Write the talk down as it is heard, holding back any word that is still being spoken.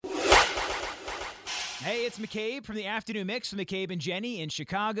Hey, it's McCabe from the Afternoon Mix with McCabe and Jenny in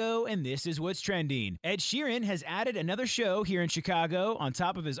Chicago, and this is what's trending. Ed Sheeran has added another show here in Chicago on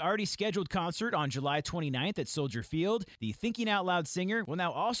top of his already scheduled concert on July 29th at Soldier Field. The Thinking Out Loud singer will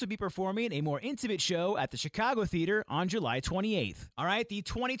now also be performing a more intimate show at the Chicago Theater on July 28th. All right, the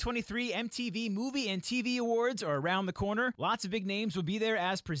 2023 MTV Movie and TV Awards are around the corner. Lots of big names will be there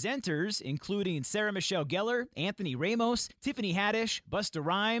as presenters, including Sarah Michelle Gellar, Anthony Ramos, Tiffany Haddish, Busta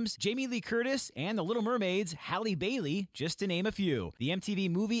Rhymes, Jamie Lee Curtis, and the Little Mermaids Halle Bailey, just to name a few. The MTV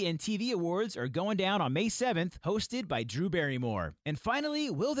Movie and TV Awards are going down on May 7th, hosted by Drew Barrymore. And finally,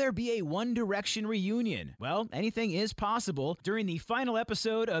 will there be a One Direction reunion? Well, anything is possible. During the final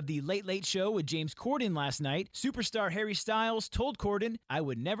episode of The Late Late Show with James Corden last night, superstar Harry Styles told Corden, "I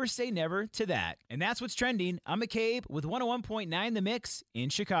would never say never to that." And that's what's trending. I'm McCabe with 101.9 The Mix in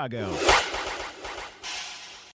Chicago.